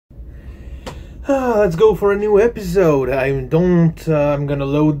Let's go for a new episode. I'm gonna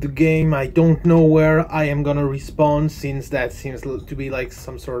load the game. I don't know where I am gonna respawn, since that seems to be like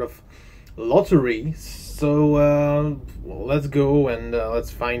some sort of lottery. So, let's go and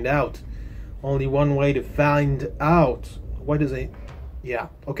let's find out. Only one way to find out. Why does it... Yeah,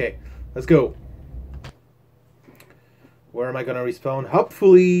 okay. Let's go. Where am I gonna respawn?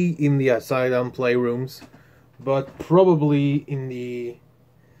 Hopefully in the Asylum Playrooms, but probably in the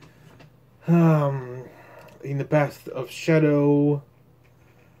path of shadow,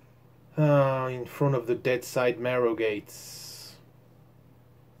 in front of the dead side marrow gates.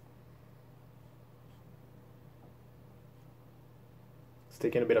 It's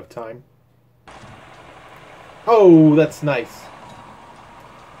taking a bit of time. Oh, that's nice.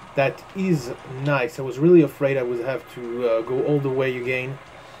 That is nice. I was really afraid I would have to go all the way again,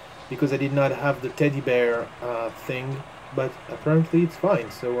 because I did not have the teddy bear thing, but apparently it's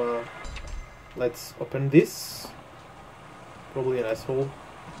fine. So let's open this. Probably an asshole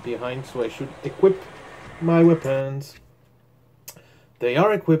behind, so I should equip my weapons. They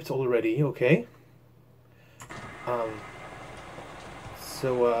are equipped already, okay.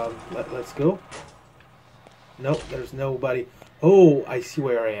 Let's go. No, there's nobody. Oh, I see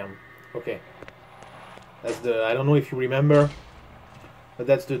where I am. Okay. That's the... I don't know if you remember, but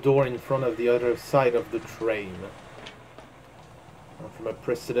that's the door in front of the other side of the train. From a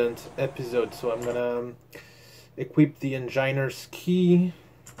precedent episode, so I'm gonna equip the engineer's key.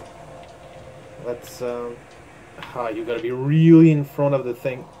 Let's... you gotta be really in front of the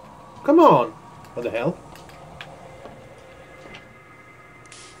thing. Come on! What the hell?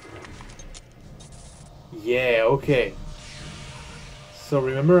 Yeah, okay. So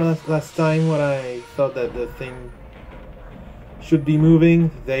remember last time when I thought that the thing should be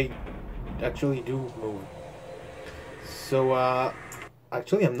moving? They actually do move. So,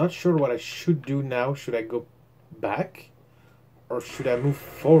 actually I'm not sure what I should do now. Should I go back? Or should I move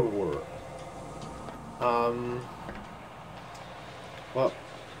forward? Well,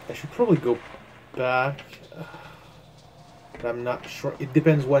 I should probably go back. But I'm not sure. It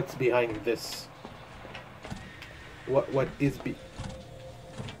depends what's behind this. What is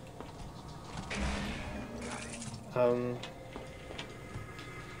oh,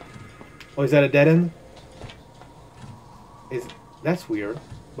 is that a dead end? That's weird,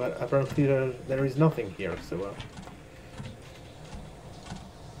 but apparently there is nothing here, so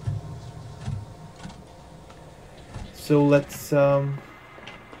so let's I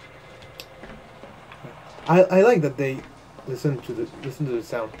like that they listen to the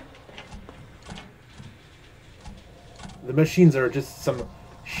sound. The machines are just some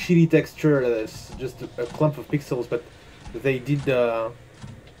shitty texture that's just a clump of pixels, but they did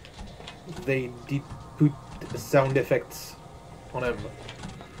put sound effects on them,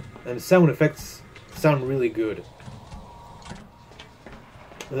 and the sound effects sound really good.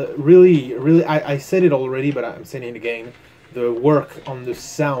 Really, I said it already, but I'm saying it again. The work on the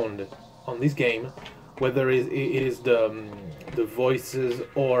sound on this game, whether it is the voices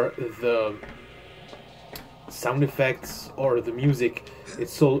or the sound effects or the music,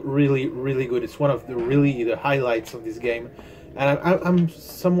 it's so really good. It's one of the highlights of this game, and I'm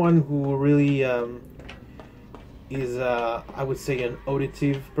someone who really is I would say an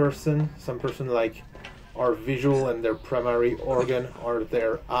auditive person. Some person like are visual and their primary organ are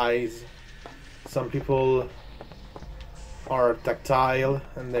their eyes. Some people are tactile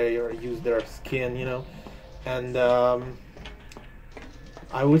and they use their skin, you know. And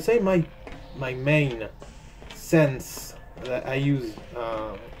I would say my main sense that I use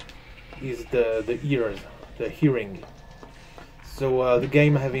is the ears, the hearing. So the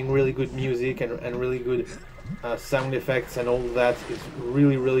game having really good music and really good sound effects and all that is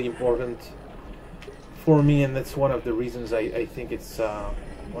really important for me, and that's one of the reasons I think it's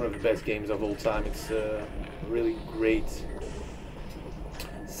one of the best games of all time. It's really great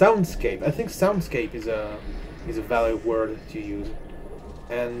soundscape. I think soundscape is a valid word to use.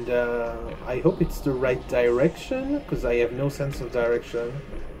 And I hope it's the right direction, because I have no sense of direction.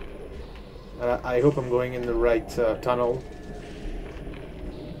 I hope I'm going in the right tunnel.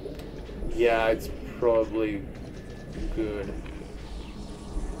 Yeah, it's probably good.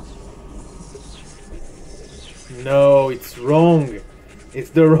 No, it's wrong. It's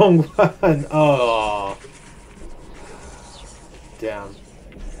the wrong one. Oh, damn.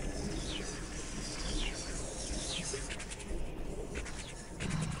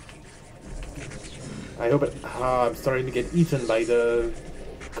 I hope it... I'm starting to get eaten by the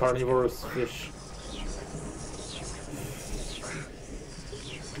carnivorous fish.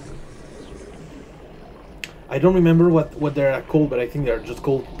 I don't remember what they're called, but I think they're just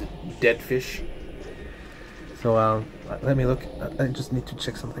called dead fish. So let me look. I just need to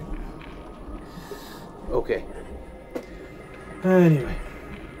check something. Okay. Anyway,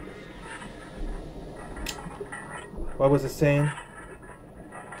 what was I saying?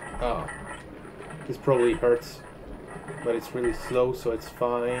 Oh, this probably hurts, but it's really slow, so it's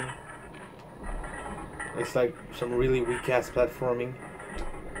fine. It's like some really weak-ass platforming.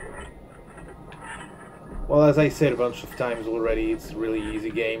 Well, as I said a bunch of times already, it's a really easy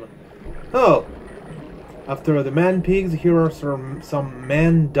game. Oh! After the man pigs, here are some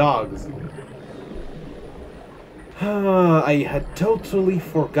man dogs. I had totally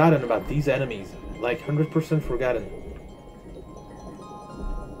forgotten about these enemies. Like 100% forgotten.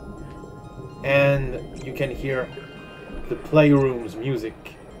 And you can hear the Playrooms music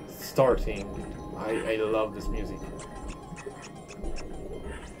starting. I love this music.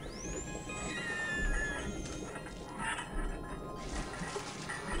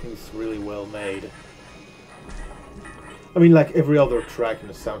 I think it's really well made. I mean, like every other track in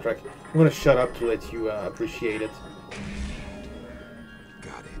the soundtrack. I'm gonna shut up to let you appreciate it.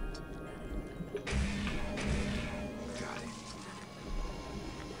 Got it. Got it.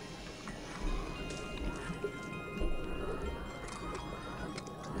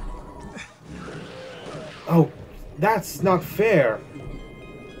 Oh, that's not fair.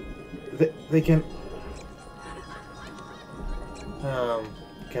 They can...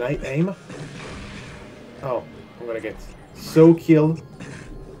 can I aim? Oh, I'm gonna get so killed.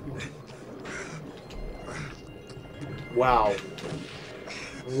 Wow.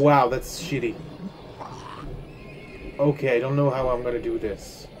 Wow, that's shitty. Okay, I don't know how I'm gonna do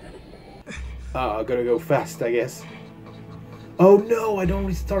this. I gotta go fast, I guess. Oh no, I don't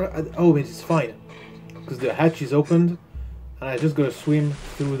restart. Oh, it's fine. Because the hatch is opened, and I just gotta swim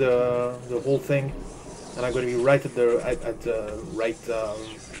through the whole thing, and I'm gonna be right at the right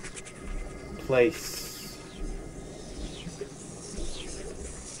place.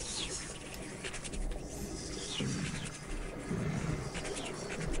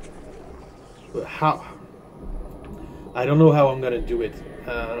 But how? I don't know how I'm gonna do it.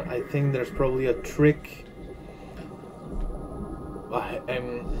 I think there's probably a trick.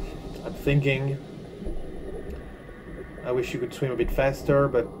 I'm thinking. I wish you could swim a bit faster,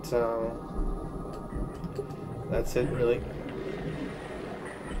 but that's it, really.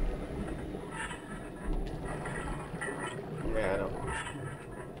 Yeah, I know.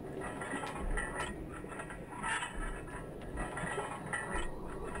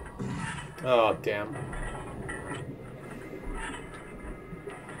 Oh, damn.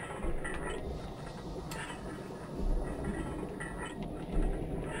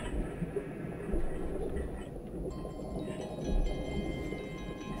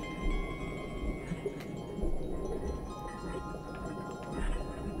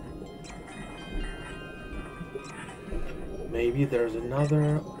 Maybe there's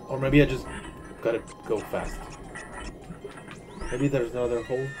another... Or maybe I just gotta go fast. Maybe there's another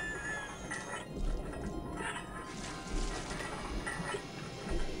hole.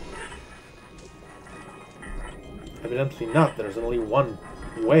 Evidently not. There's only one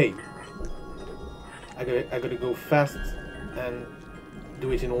way. I gotta go fast and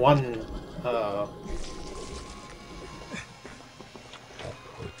do it in one... Oh.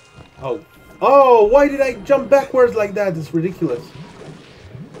 Oh, why did I jump backwards like that? It's ridiculous.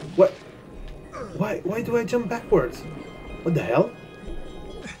 What? Why do I jump backwards? What the hell?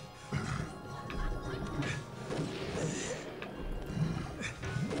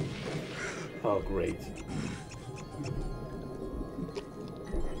 Oh, great.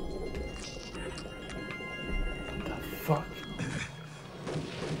 What the fuck?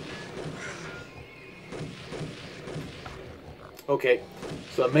 Okay.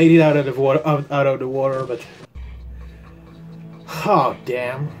 So I made it out of the water, but oh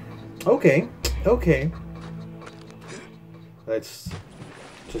damn. Okay, okay. Let's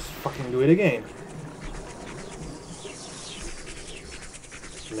just fucking do it again.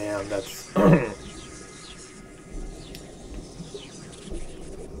 Man, that's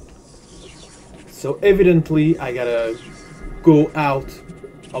so evidently I gotta go out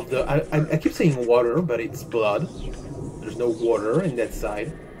of the. I keep saying water, but it's blood. There's no water in that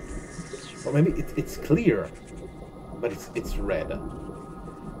side. Or maybe it's clear, but it's red.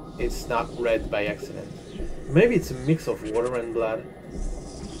 It's not red by accident. Maybe it's a mix of water and blood.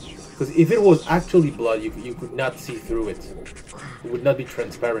 Because if it was actually blood, you could not see through it. It would not be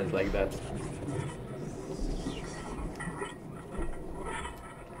transparent like that.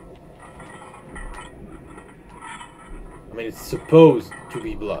 I mean, it's supposed to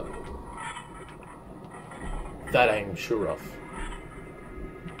be blood. That I'm sure of.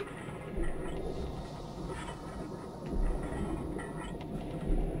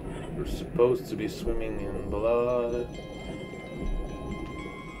 You're supposed to be swimming in blood.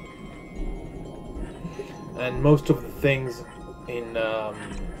 And most of the things in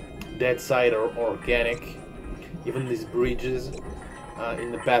Dead Side are organic. Even these bridges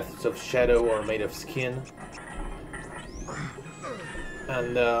in the Baths of Shadow are made of skin.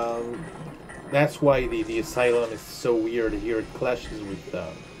 And that's why the Asylum is so weird here. It clashes with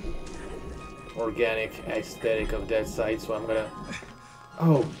organic aesthetic of Dead Side, so I'm gonna...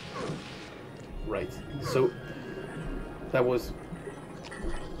 Oh! Right. So, that was...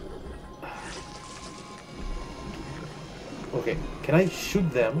 Okay, can I shoot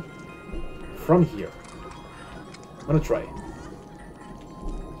them from here? I'm gonna try.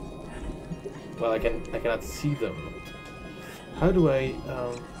 Well, I cannot see them. How do I...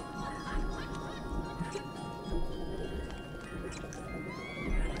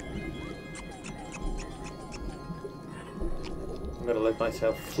 I'm gonna let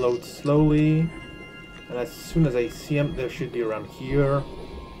myself float slowly, and as soon as I see them, they should be around here.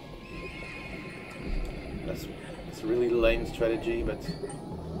 That's a really lame strategy, but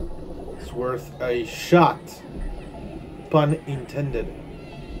it's worth a shot. Pun intended.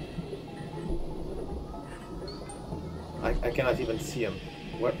 I cannot even see them.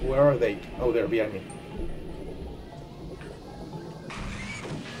 Where are they? Oh, they're behind me.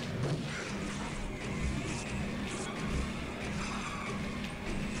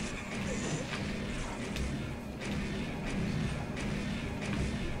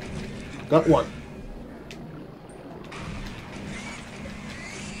 Got one.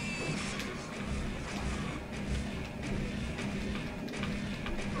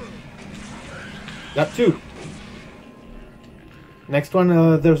 Got two. Next one,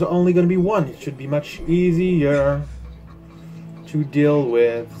 there's only going to be one. It should be much easier to deal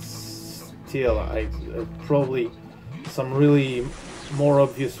with. Still, I probably some really more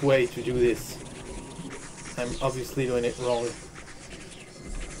obvious way to do this. I'm obviously doing it wrong.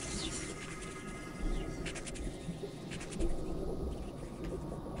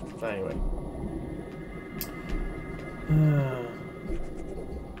 Anyway.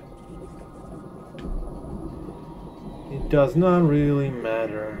 It does not really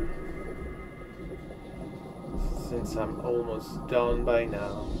matter, since I'm almost done by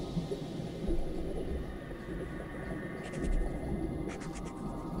now.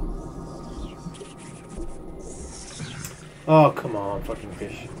 Oh, come on, fucking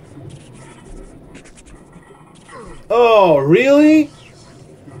fish. Oh, really?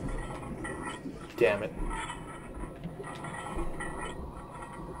 Damn it.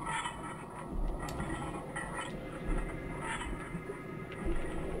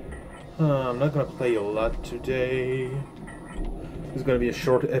 I'm not gonna play a lot today. It's gonna be a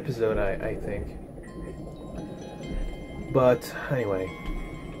short episode, I think. But anyway.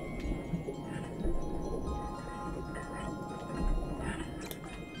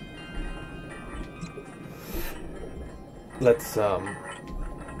 Let's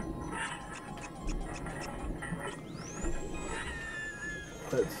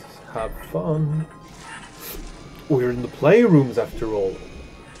have fun. We're in the Playrooms after all.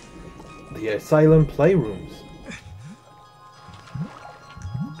 The Asylum Playrooms.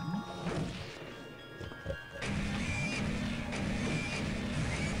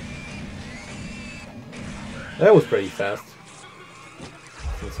 That was pretty fast.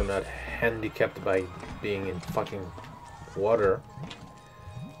 Since I'm not handicapped by being in fucking water.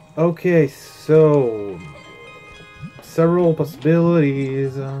 Okay, so... several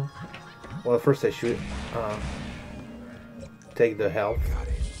possibilities. Well, first I should take the health.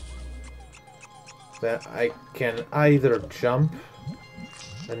 Then I can either jump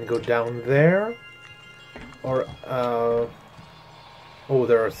and go down there, or oh,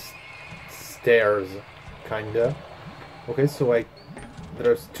 there are stairs, kinda. Okay, so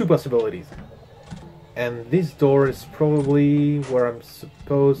there's two possibilities, and this door is probably where I'm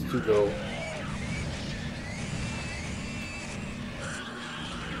supposed to go.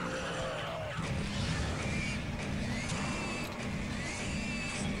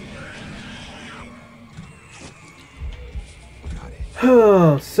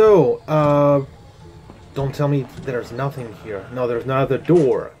 So, don't tell me there's nothing here. No, there's another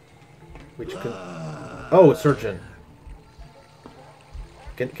door. Which can... Oh, a surgeon.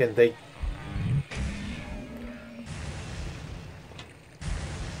 Can they...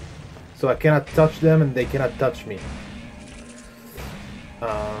 So I cannot touch them and they cannot touch me.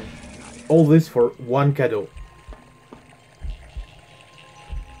 All this for one cadeau.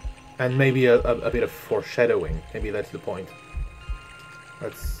 And maybe a bit of foreshadowing. Maybe that's the point.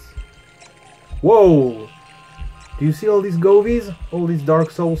 Let's... Whoa! Do you see all these Govies? All these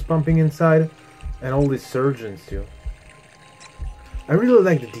Dark Souls pumping inside? And all these surgeons too. I really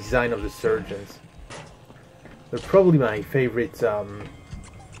like the design of the surgeons. They're probably my favorite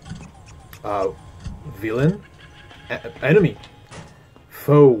villain? Enemy?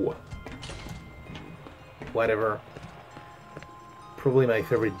 Foe? Whatever. Probably my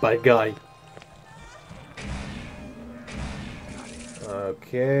favorite bad guy.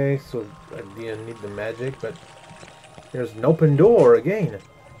 Okay, so I didn't need the magic, but there's an open door again.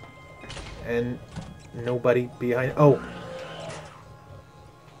 And nobody behind. Oh!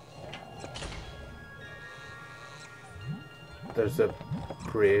 There's a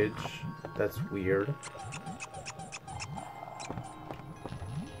bridge. That's weird.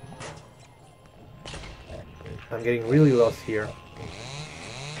 I'm getting really lost here.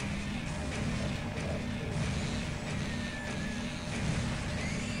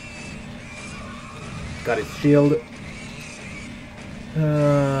 Got his shield.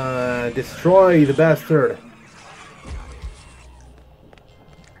 Destroy the bastard.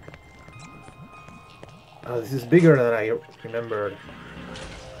 Oh, this is bigger than I remembered.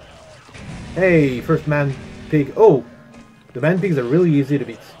 Hey, first man pig. Oh, the man pigs are really easy to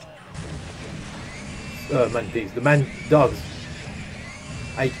beat. Man pigs, the man dogs.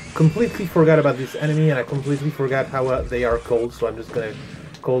 I completely forgot about this enemy, and I completely forgot how they are called. So I'm just gonna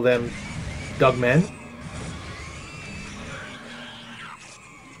call them Dogmen.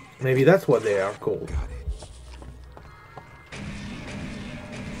 Maybe that's what they are called.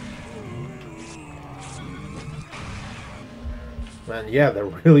 Man, yeah, they're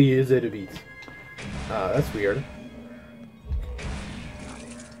really easy to beat. That's weird.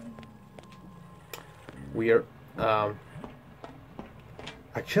 We're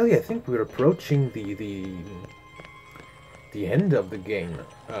actually, I think we're approaching the end of the game.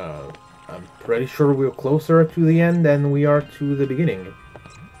 I'm pretty sure we're closer to the end than we are to the beginning.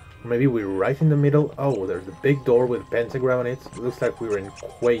 Maybe we're right in the middle. Oh, there's a big door with a pentagram on it. It looks like we're in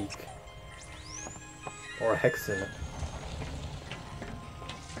Quake or Hexen.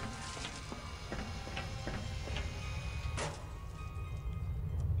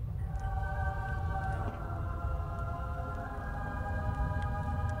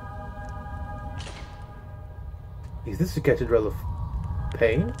 Is this the Cathedral of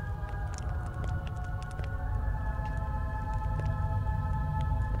Pain?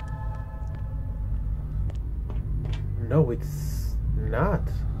 No, it's not.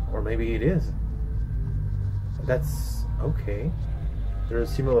 Or maybe it is. That's okay. There's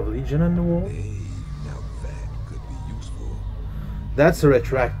a symbol of Legion on the wall. Hey, now that could be useful. That's a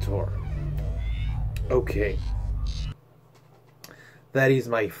retractor. Okay. That is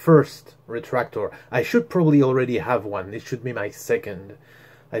my first retractor. I should probably already have one. It should be my second.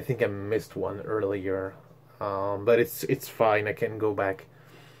 I think I missed one earlier. But it's fine. I can go back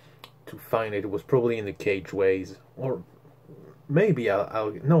to find it. It was probably in the cageways. Or maybe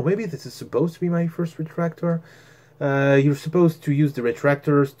no, maybe this is supposed to be my first retractor. You're supposed to use the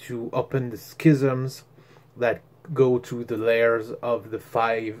retractors to open the schisms that go to the lairs of the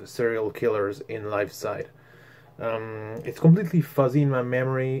 5 serial killers in Lifeside. It's completely fuzzy in my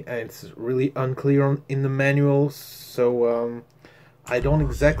memory, and it's really unclear in the manual, so I don't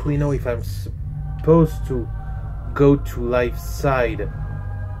exactly know if I'm supposed to go to Lifeside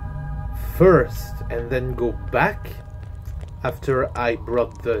first and then go back after I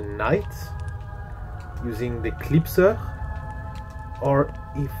brought the knight using the Eclipser, or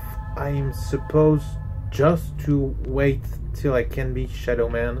if I'm supposed just to wait till I can be Shadow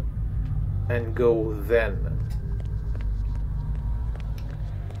Man and go then.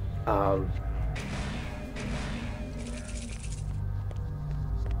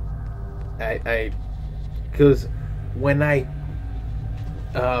 Because when I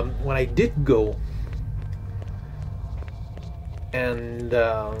did go and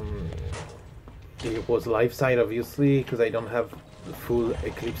it was Lifeside, obviously, because I don't have the full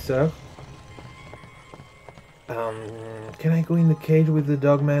Eclipser. Can I go in the cage with the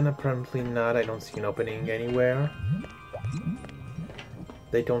Dogman? Apparently not. I don't see an opening anywhere.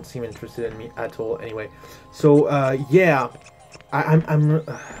 They don't seem interested in me at all. Anyway, so yeah, I'm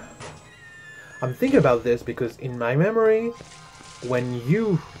thinking about this because in my memory, when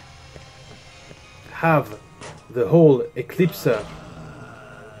you have the whole Eclipser,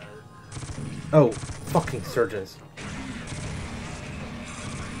 oh, fucking surgeons!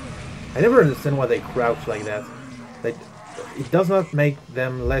 I never understand why they crouch like that. Like, it does not make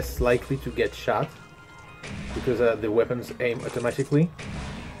them less likely to get shot because the weapons aim automatically.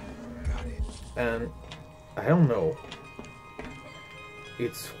 And I don't know.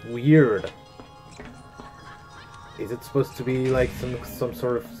 It's weird. Is it supposed to be like some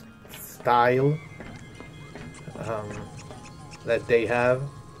sort of style that they have?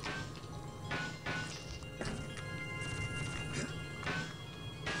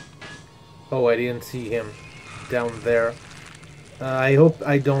 Oh, I didn't see him down there. I hope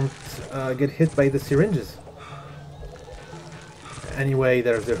I don't get hit by the syringes. Anyway,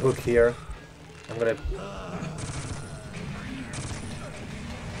 there's a hook here. I'm gonna...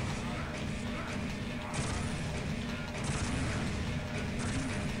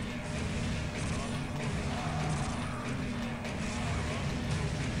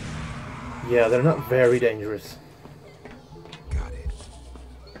 Yeah, they're not very dangerous. Got it.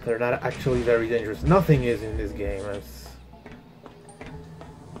 They're not actually very dangerous. Nothing is in this game.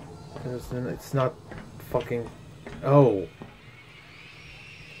 It's not fucking... Oh.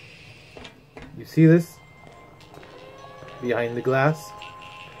 You see this? Behind the glass?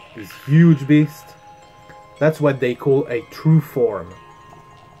 This huge beast. That's what they call a true form.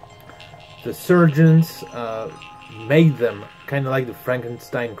 The surgeons made them kind of like the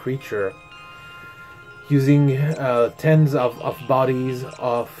Frankenstein creature, using tens of bodies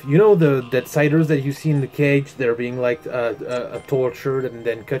of, you know, the deadsiders that you see in the cage. They're being like tortured and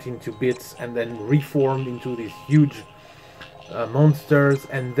then cut into bits and then reformed into these huge monsters,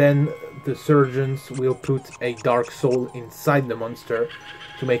 and then the surgeons will put a dark soul inside the monster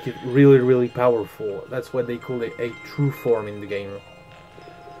to make it really, really powerful. That's what they call a true form in the game.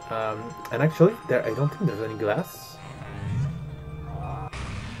 And actually, I don't think there's any glass.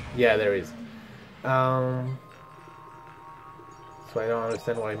 Yeah, there is. So I don't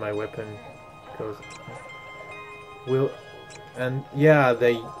understand why my weapon goes... And yeah,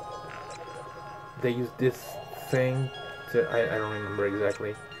 they use this thing to... I don't remember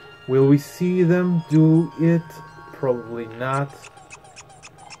exactly. Will we see them do it? Probably not.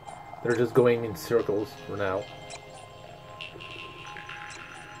 They're just going in circles for now.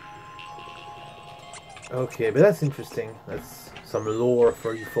 Okay, but that's interesting. That's some lore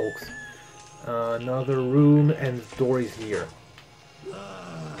for you folks. Another room, and the door is here.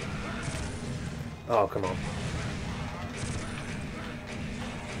 Oh, come on.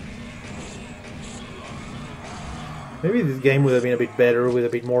 Maybe this game would have been a bit better with a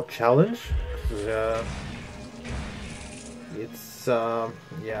bit more challenge. It's,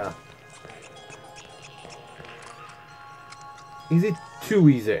 yeah. Is it too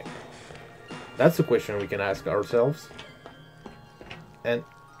easy? That's a question we can ask ourselves. And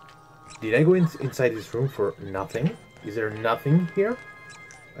did I go inside this room for nothing? Is there nothing here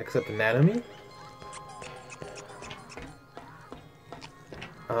except an enemy?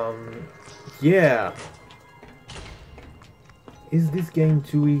 Yeah. Is this game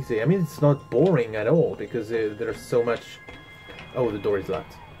too easy? I mean, it's not boring at all because there's so much... Oh, the door is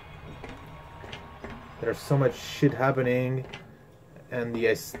locked. There's so much shit happening, and the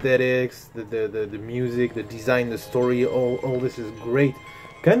aesthetics, the music, the design, the story, all this is great.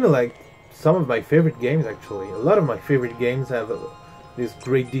 Kind of like some of my favorite games, actually. A lot of my favorite games have this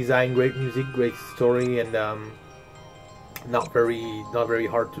great design, great music, great story, and not very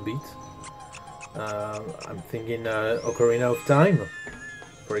hard to beat. I'm thinking Ocarina of Time,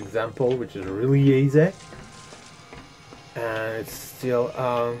 for example, which is really easy, and it's still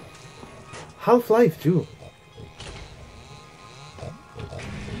Half-Life too.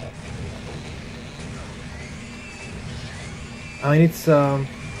 I mean, it's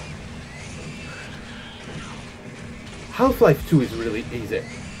Half-Life 2 is really easy.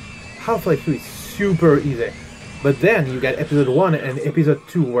 Half-Life 2 is super easy. But then you get episode 1 and episode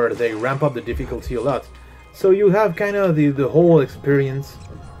 2 where they ramp up the difficulty a lot. So you have kind of the whole experience.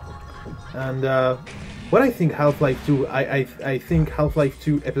 And what I think Half-Life 2, I think Half-Life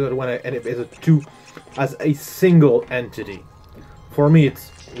 2 episode 1 and episode 2 as a single entity. For me,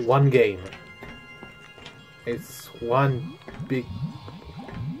 it's one game. It's one big...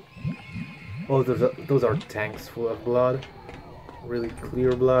 Oh, those are tanks full of blood. Really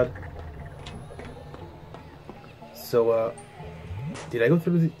clear blood. So, did I go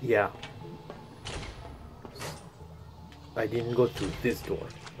through the... Yeah. I didn't go through this door.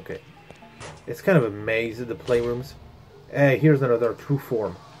 Okay. It's kind of a maze, the playrooms. Hey, here's another true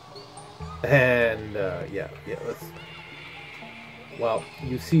form. And, yeah, let's... Well,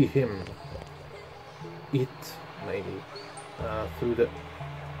 you see him. It, maybe. Through the...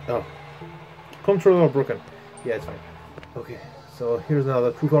 Oh. Controller broken. Yeah, it's fine. Okay, so here's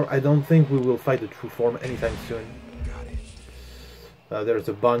another true form. I don't think we will fight the true form anytime soon. There's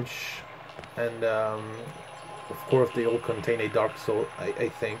a bunch, and of course they all contain a dark soul, I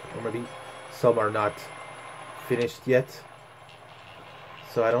think, or maybe some are not finished yet.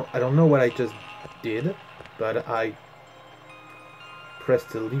 So I don't know what I just did, but I pressed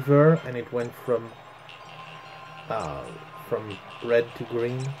the lever and it went from red to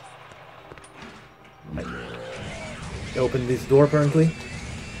green. I opened this door apparently.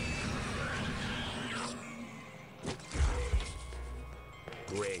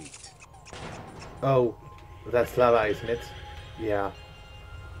 Great. Oh, that's lava, isn't it? Yeah.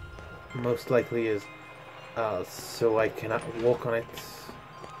 Most likely is. So I cannot walk on it.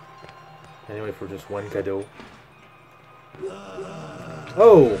 Anyway, for just one cadeau.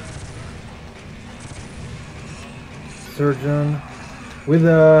 Oh! Surgeon with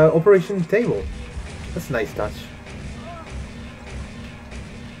a operation table. That's a nice touch.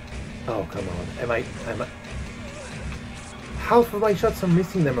 Oh, come on. Am I half of my shots are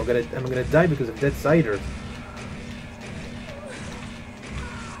missing them. I'm gonna die because of dead siders.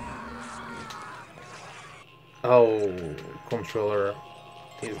 Oh, controller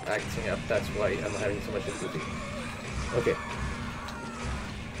is acting up. That's why I'm having so much difficulty. Okay.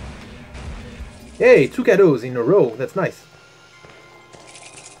 Hey, 2 cadeaux in a row. That's nice.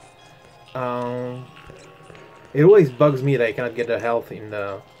 It always bugs me that I cannot get the health in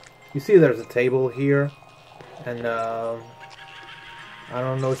the... You see there's a table here. And, I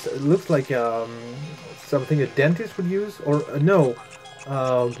don't know, it looks like something a dentist would use. Or, no,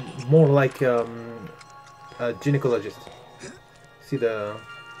 more like a gynecologist. See the...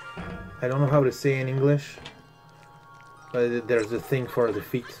 I don't know how to say in English. But there's a thing for the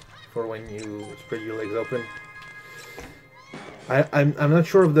feet. For when you spread your legs open. I'm not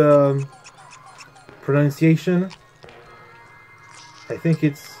sure of the pronunciation. I think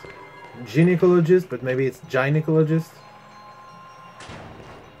it's gynecologist, but maybe it's gynecologist.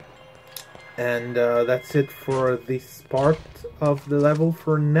 And that's it for this part of the level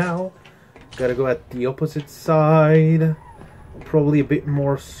for now. Gotta go at the opposite side. Probably a bit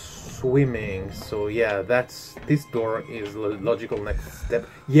more swimming. So yeah, this door is the logical next step.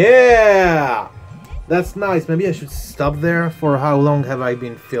 Yeah! That's nice. Maybe I should stop there. For how long have I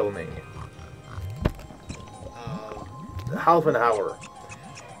been filming? Half an hour.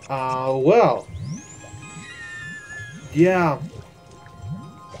 Well. Yeah.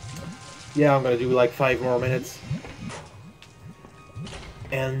 Yeah, I'm gonna do like 5 more minutes.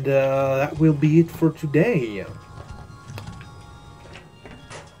 And that will be it for today.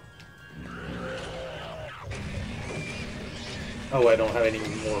 Oh, I don't have any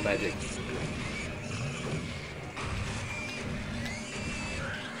more magic.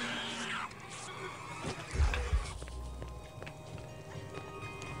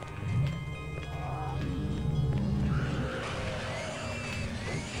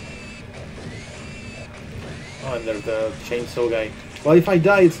 Oh, and there's the chainsaw guy. Well, if I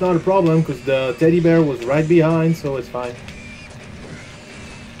die, it's not a problem, because the teddy bear was right behind, so it's fine.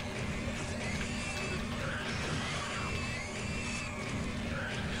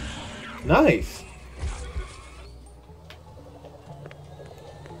 Nice!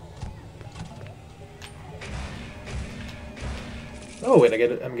 Oh, and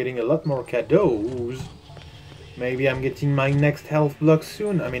I'm getting a lot more cadeaux. Maybe I'm getting my next health block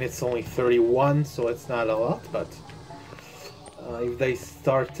soon. I mean, it's only 31, so it's not a lot, but if they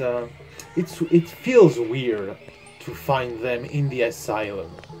start... it feels weird to find them in the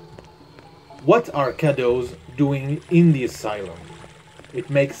Asylum. What are cadeaux doing in the Asylum? It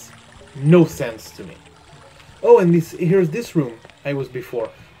makes no sense to me. Oh, and here's this room I was before.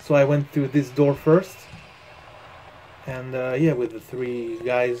 So I went through this door first. And yeah, with the 3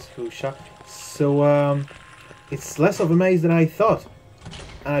 guys who shot. So it's less of a maze than I thought.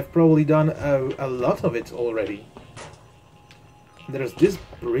 And I've probably done a lot of it already. There's this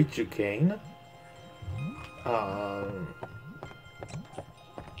bridge again.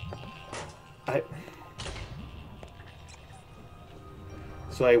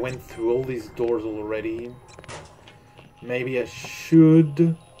 So I went through all these doors already. Maybe I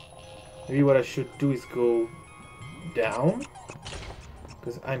should... Maybe what I should do is go down.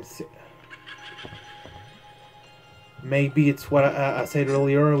 Because I'm... Maybe it's what I said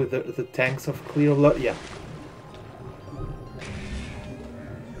earlier with the tanks of clear blood. Yeah.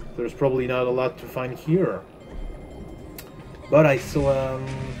 There's probably not a lot to find here. But I saw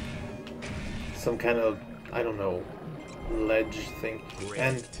some kind of, I don't know, ledge thing.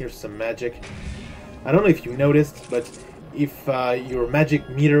 And here's some magic. I don't know if you noticed, but if your magic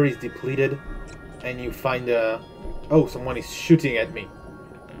meter is depleted and you find a... Oh, someone is shooting at me.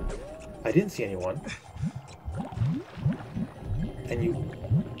 I didn't see anyone. And you...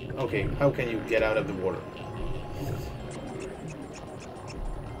 Okay, how can you get out of the water?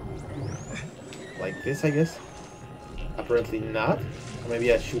 Like this, I guess? Apparently not.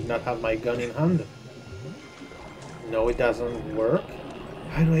 Maybe I should not have my gun in hand. No, it doesn't work.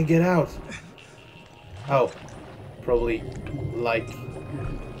 How do I get out? Oh, probably like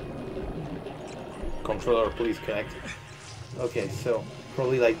controller, please connect. Okay, so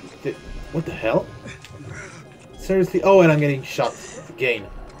probably like what the hell? Seriously? Oh, and I'm getting shot again.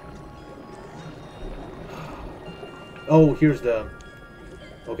 Oh, here's the...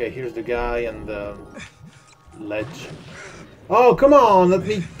 Okay, here's the guy and the ledge. Oh, come on! Let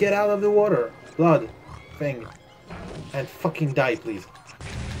me get out of the water. Blood thing. And fucking die, please.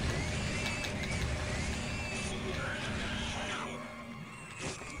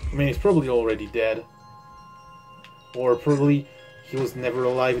 I mean, he's probably already dead. Or probably he was never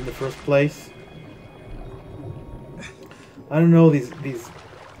alive in the first place. I don't know, the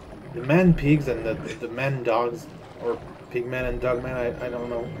man pigs and the man dogs, or pigmen and dogmen, I don't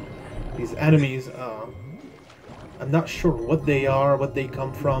know. These enemies, I'm not sure what they are, what they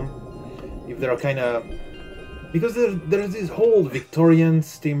come from. If they're kind of... Because there's this whole Victorian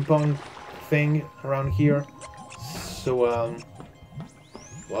steampunk thing around here. So,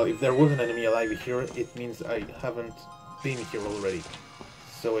 well, if there was an enemy alive here, it means I haven't been here already.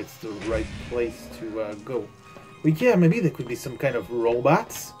 So it's the right place to go. But yeah, maybe there could be some kind of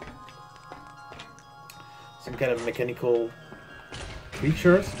robots. Some kind of mechanical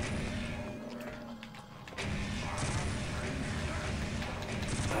creatures.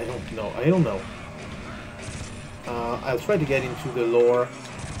 I don't know. I'll try to get into the lore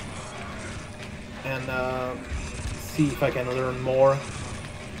and see if I can learn more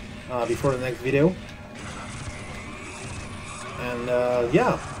before the next video. And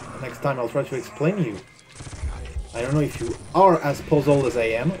yeah, next time I'll try to explain to you. I don't know if you are as puzzled as I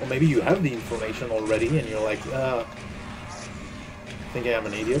am, or maybe you have the information already and you're like, I think I am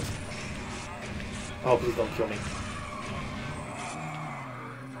an idiot. Oh, please don't kill me.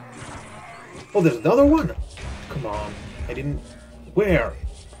 Oh, there's another one! Come on, I didn't... Where?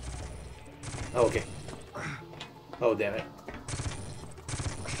 Oh, okay. Oh, damn it.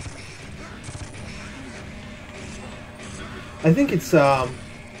 I think it's,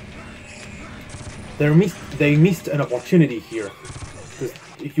 they missed an opportunity here. Because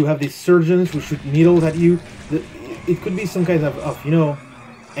if you have these surgeons who shoot needles at you, it could be some kind of you know,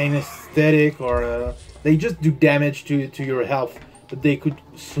 anesthetic, or they just do damage to your health, but they could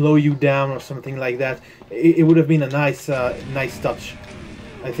slow you down or something like that. It would have been a nice nice touch.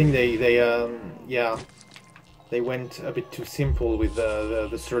 I think yeah, they went a bit too simple with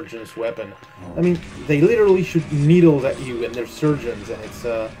the surgeon's weapon. I mean, they literally shoot needles at you, and they're surgeons, and it's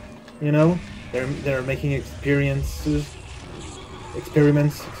you know, they're making experiments,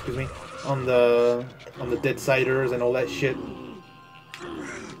 excuse me, on the deadsiders and all that shit.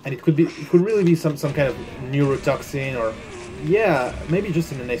 And it could really be some kind of neurotoxin, or yeah, maybe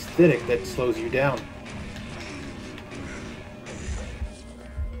just an anesthetic that slows you down.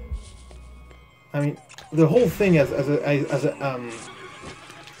 I mean, the whole thing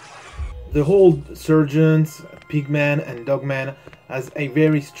the whole surgeons, pigman and dogman has a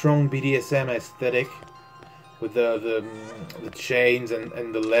very strong BDSM aesthetic, with the chains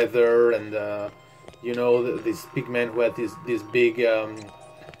and the leather and you know, this pigman who had these big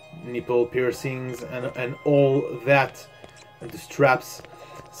nipple piercings and all that, and the straps.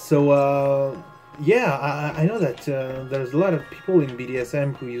 So yeah, I know that there's a lot of people in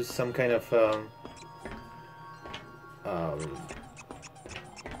BDSM who use some kind of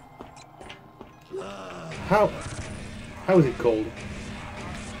how is it called?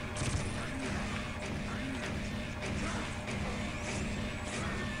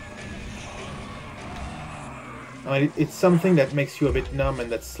 It's something that makes you a bit numb and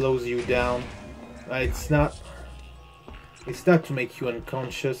that slows you down. It's not to make you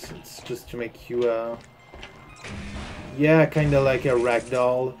unconscious. It's just to make you yeah, kind of like a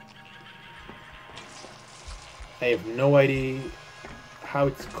ragdoll. I have no idea how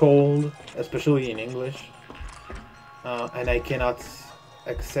it's called, especially in English. And I cannot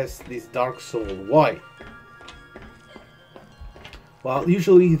access this Dark Soul. Why? Well,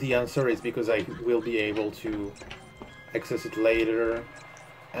 usually the answer is because I will be able to access it later.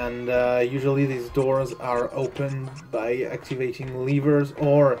 And usually these doors are opened by activating levers,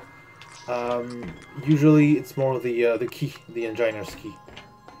 or usually it's more the key, the engineer's key.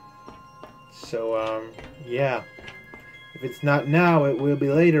 So yeah, if it's not now, it will be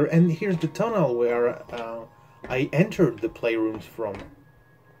later. And here's the tunnel where I entered the Playrooms from.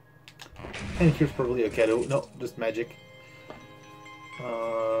 And here's probably a cadeau. No, just magic.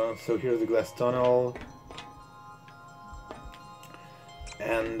 So here's the glass tunnel.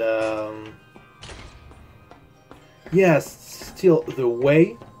 And yes, still the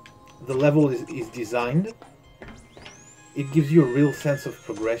way the level is designed it gives you a real sense of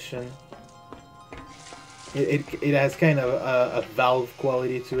progression. It has kind of a Valve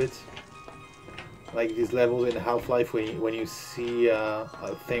quality to it. Like these levels in Half-Life when you see a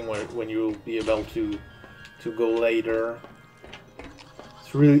thing when you'll be able to go later.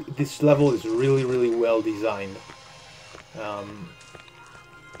 It's really, this level is really well designed.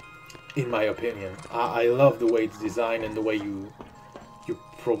 In my opinion, I love the way it's designed and the way you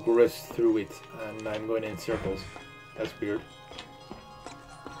progress through it. And I'm going in circles. That's weird.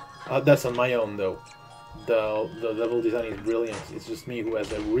 That's on my own though. The level design is brilliant. It's just me who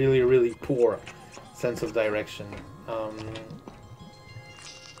has a really poor sense of direction.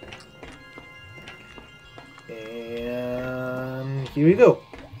 And here we go.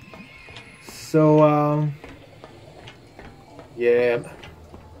 So yeah,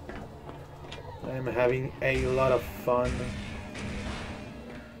 I'm having a lot of fun.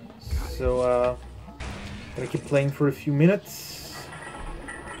 So gonna keep playing for a few minutes.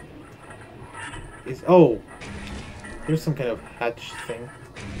 Oh, there's some kind of hatch thing.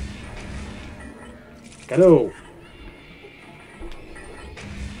 Hello.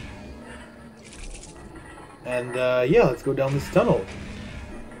 And yeah, let's go down this tunnel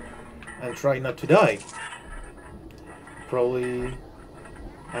and try not to die. Probably,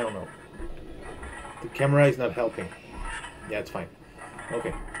 I don't know. The camera is not helping. Yeah, it's fine.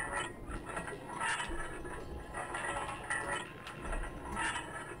 Okay.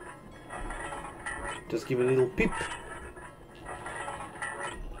 Just give it a little peep.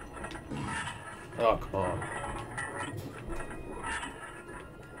 Oh, come on.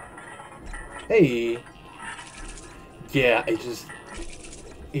 Hey! Yeah,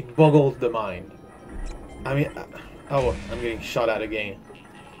 it boggled the mind. I mean, oh, I'm getting shot at again.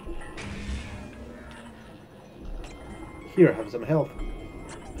 Here, have some health.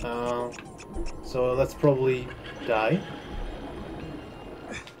 So let's probably die.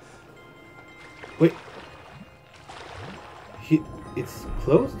 Wait. It's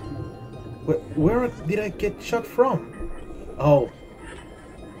closed? Where did I get shot from? Oh.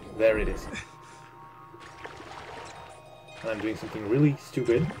 There it is. I'm doing something really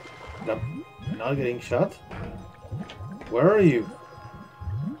stupid. I'm not getting shot. Where are you?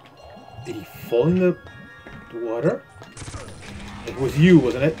 Did he fall in the water? It was you,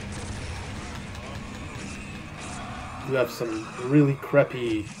 wasn't it? You have some really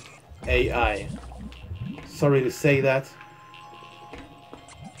crappy AI. Sorry to say that.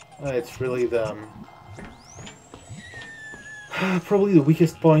 It's really the probably the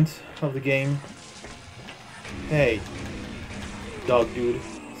weakest point of the game. Hey, dog dude.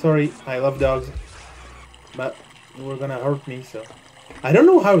 Sorry, I love dogs, but you were gonna hurt me, so I don't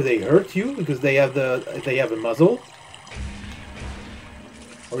know how they hurt you because they have a muzzle,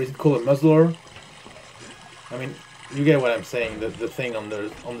 or is it called a muzzler? I mean, you get what I'm saying. The thing on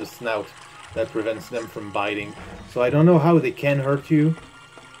the snout that prevents them from biting. So I don't know how they can hurt you.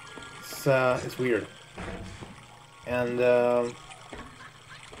 It's weird. And oh,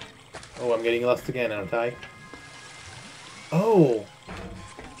 I'm getting lost again, aren't I? Oh,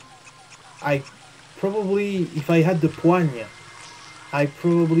 I probably, if I had the poigne, I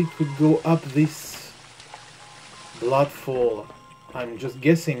probably could go up this bloodfall. I'm just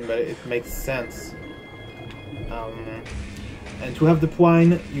guessing, but it makes sense. And to have the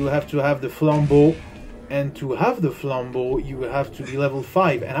poigne, you have to have the flambeau. And to have the flambeau, you have to be level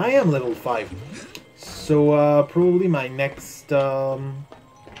 5. And I am level 5. So probably my next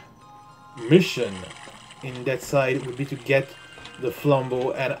mission in that side would be to get the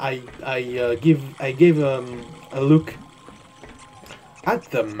flambeau. And I gave a look at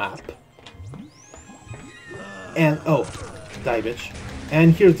the map. And oh, die bitch.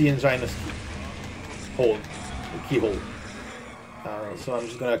 And here's the engine's keyhole. So I'm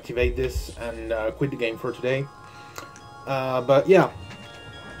just gonna activate this and quit the game for today. But yeah,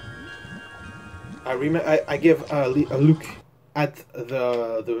 I gave a look at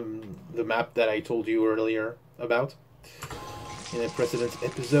the map that I told you earlier about in a precedent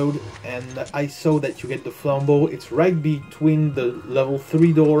episode, and I saw that you get the flambeau. It's right between the level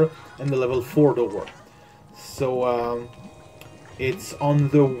 3 door and the level 4 door. So it's on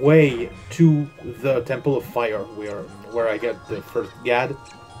the way to the Temple of Fire, where I get the first Gad.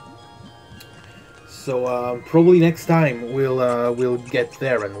 So probably next time we'll get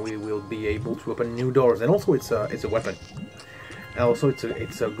there and we will be able to open new doors. And also it's a weapon. And also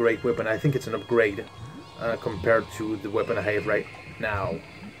it's a great weapon. I think it's an upgrade compared to the weapon I have right now.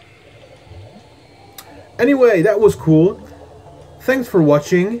 Anyway, that was cool. Thanks for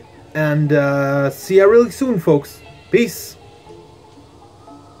watching, and see ya really soon, folks. Peace.